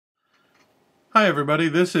Hi everybody,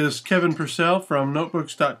 this is Kevin Purcell from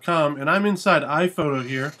Notebooks.com and I'm inside iPhoto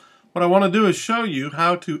here. What I want to do is show you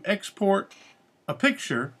how to export a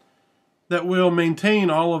picture that will maintain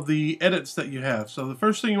all of the edits that you have. So the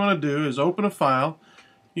first thing you want to do is open a file.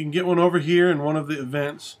 You can get one over here in one of the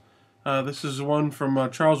events. This is one from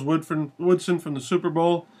Charles Woodson from the Super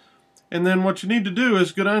Bowl. And then what you need to do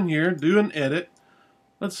is go down here, do an edit.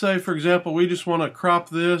 Let's say, for example, we just want to crop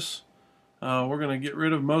this. We're going to get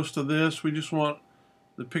rid of most of this. We just want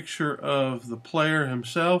the picture of the player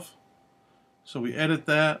himself. So we edit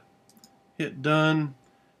that, hit done.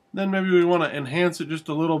 Then maybe we want to enhance it just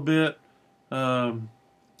a little bit,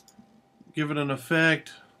 give it an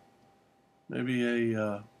effect, maybe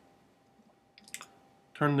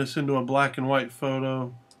turn this into a black and white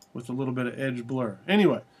photo with a little bit of edge blur.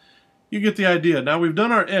 Anyway, you get the idea. Now we've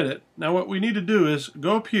done our edit. Now what we need to do is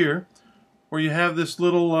go up here where you have this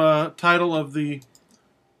little title of the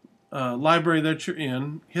library that you're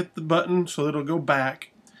in, hit the button so that it'll go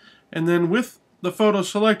back, and then with the photo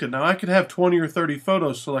selected, now I could have 20 or 30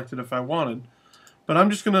 photos selected if I wanted, but I'm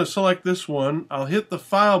just going to select this one. I'll hit the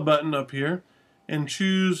File button up here and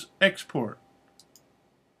choose Export.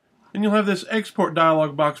 And you'll have this export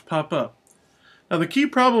dialog box pop up. Now the key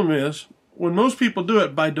problem is, when most people do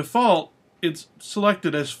it, by default, it's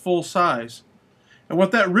selected as full size. And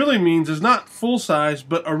what that really means is not full size,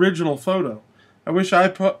 but original photo. I wish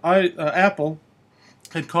Apple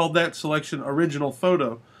had called that selection original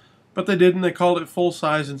photo, but they didn't. They called it full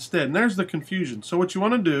size instead. And there's the confusion. So what you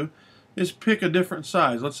want to do is pick a different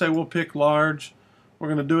size. Let's say we'll pick large. We're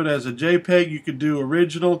going to do it as a JPEG. You could do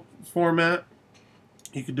original format.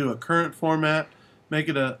 You could do a current format. Make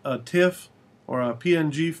it a TIFF or a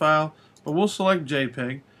PNG file. But we'll select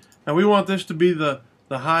JPEG. Now we want this to be a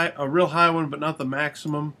real high one, but not the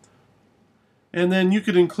maximum. And then you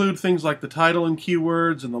could include things like the title and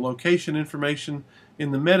keywords and the location information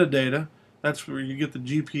in the metadata. That's where you get the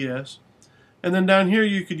GPS. And then down here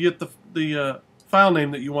you could get the file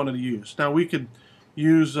name that you wanted to use. Now we could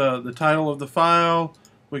use the title of the file.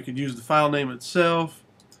 We could use the file name itself.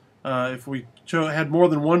 If we had more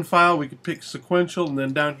than one file, we could pick sequential, and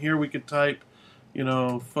then down here we could type,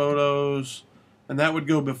 photos, and that would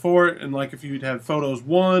go before it, and like if you'd have photos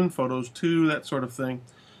 1, photos 2, that sort of thing.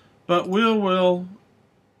 But we will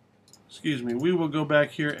go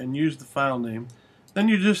back here and use the file name. Then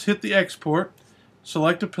you just hit the export,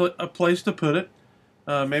 select a place to put it,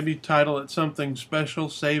 maybe title it something special,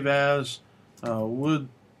 save as Woodson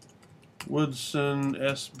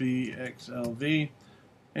SBXLV,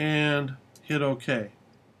 and hit OK.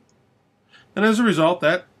 And as a result,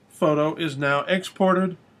 that photo is now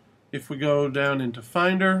exported. If we go down into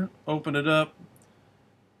Finder, open it up,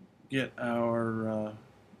 get our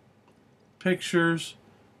pictures,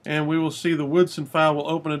 and we will see the Woodson file. We'll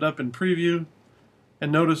open it up in preview, and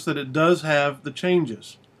notice that it does have the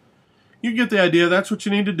changes. You get the idea. That's what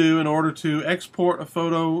you need to do in order to export a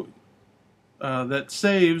photo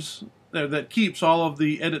that keeps all of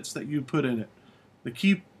the edits that you put in it. The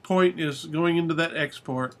key point is going into that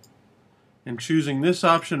export and choosing this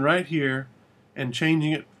option right here and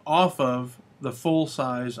changing it off of the full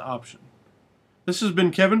size option. This has been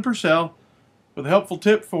Kevin Purcell with a helpful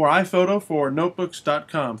tip for iPhoto for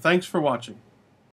Notebooks.com. Thanks for watching.